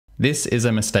This is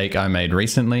a mistake I made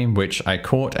recently, which I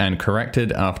caught and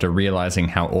corrected after realizing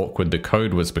how awkward the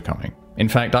code was becoming. In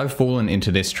fact, I've fallen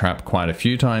into this trap quite a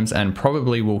few times and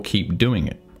probably will keep doing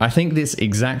it. I think this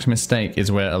exact mistake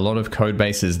is where a lot of code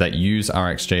bases that use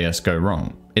RxJS go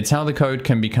wrong. It's how the code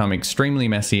can become extremely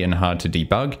messy and hard to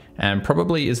debug, and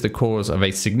probably is the cause of a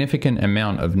significant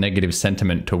amount of negative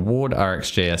sentiment toward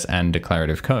RxJS and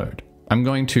declarative code. I'm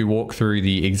going to walk through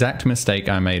the exact mistake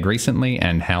I made recently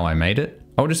and how I made it.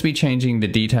 I'll just be changing the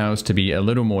details to be a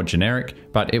little more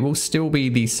generic, but it will still be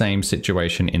the same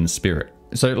situation in spirit.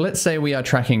 So let's say we are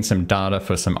tracking some data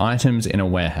for some items in a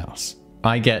warehouse.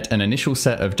 I get an initial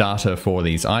set of data for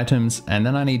these items, and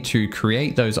then I need to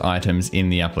create those items in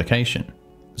the application.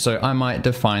 So I might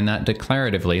define that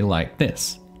declaratively like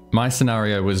this. My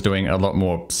scenario was doing a lot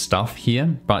more stuff here,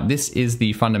 but this is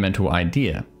the fundamental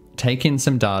idea. Take in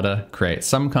some data, create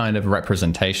some kind of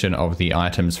representation of the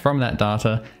items from that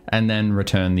data, and then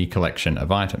return the collection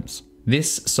of items.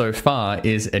 This, so far,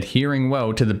 is adhering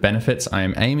well to the benefits I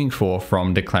am aiming for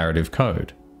from declarative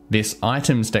code. This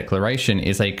items declaration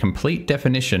is a complete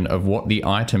definition of what the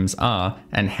items are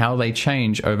and how they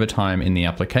change over time in the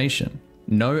application.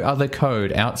 No other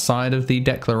code outside of the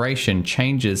declaration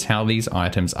changes how these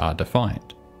items are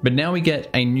defined. But now we get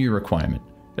a new requirement.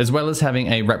 As well as having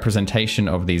a representation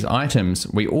of these items,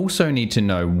 we also need to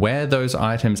know where those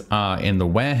items are in the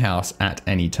warehouse at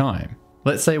any time.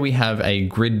 Let's say we have a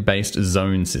grid-based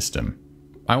zone system.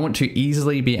 I want to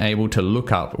easily be able to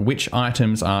look up which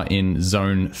items are in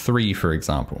zone 3, for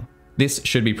example. This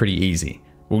should be pretty easy.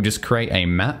 We'll just create a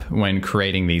map when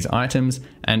creating these items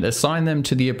and assign them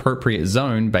to the appropriate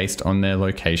zone based on their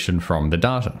location from the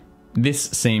data. This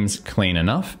seems clean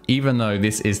enough, even though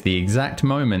this is the exact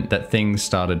moment that things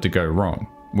started to go wrong.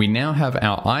 We now have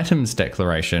our items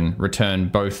declaration return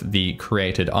both the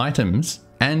created items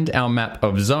and our map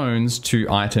of zones to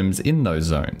items in those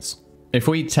zones. If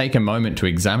we take a moment to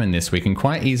examine this, we can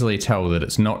quite easily tell that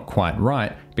it's not quite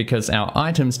right because our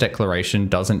items declaration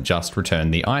doesn't just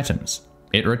return the items.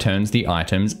 It returns the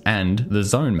items and the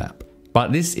zone map.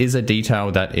 But this is a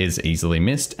detail that is easily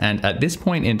missed and at this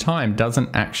point in time doesn't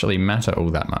actually matter all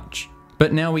that much.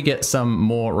 But now we get some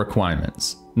more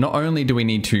requirements. Not only do we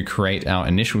need to create our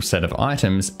initial set of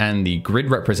items and the grid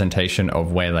representation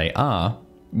of where they are,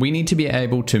 we need to be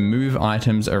able to move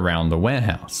items around the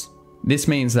warehouse. This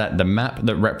means that the map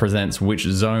that represents which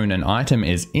zone an item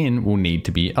is in will need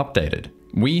to be updated.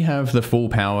 We have the full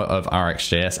power of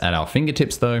RxJS at our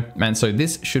fingertips though, and so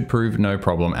this should prove no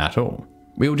problem at all.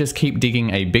 We'll just keep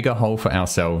digging a bigger hole for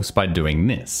ourselves by doing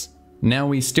this. Now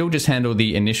we still just handle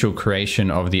the initial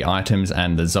creation of the items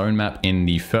and the zone map in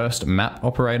the first map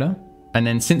operator, and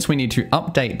then since we need to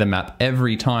update the map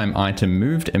every time item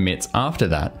moved emits after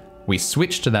that, we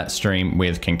switch to that stream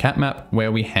with concatmap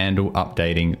where we handle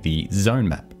updating the zone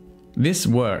map. This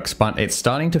works, but it's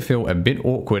starting to feel a bit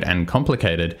awkward and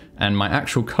complicated, and my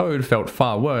actual code felt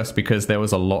far worse because there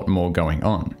was a lot more going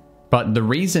on. But the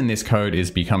reason this code is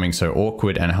becoming so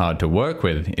awkward and hard to work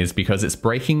with is because it's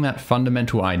breaking that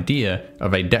fundamental idea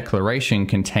of a declaration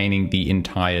containing the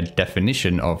entire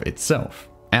definition of itself.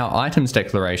 Our items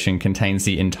declaration contains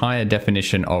the entire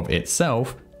definition of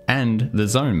itself and the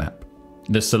zone map.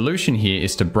 The solution here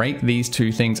is to break these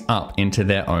two things up into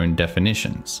their own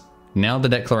definitions. Now the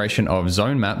declaration of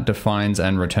zone map defines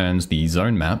and returns the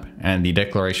zone map, and the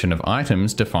declaration of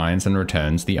items defines and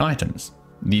returns the items.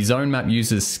 The zone map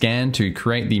uses scan to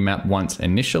create the map once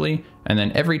initially, and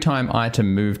then every time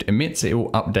item moved emits, it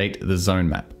will update the zone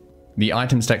map. The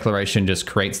items declaration just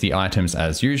creates the items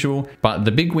as usual, but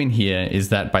the big win here is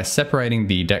that by separating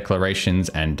the declarations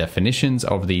and definitions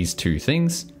of these two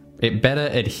things, it better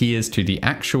adheres to the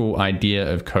actual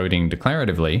idea of coding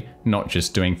declaratively, not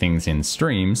just doing things in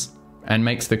streams, and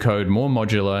makes the code more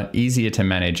modular, easier to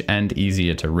manage, and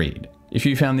easier to read. If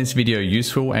you found this video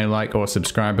useful, a like or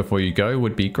subscribe before you go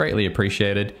would be greatly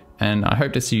appreciated, and I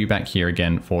hope to see you back here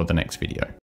again for the next video.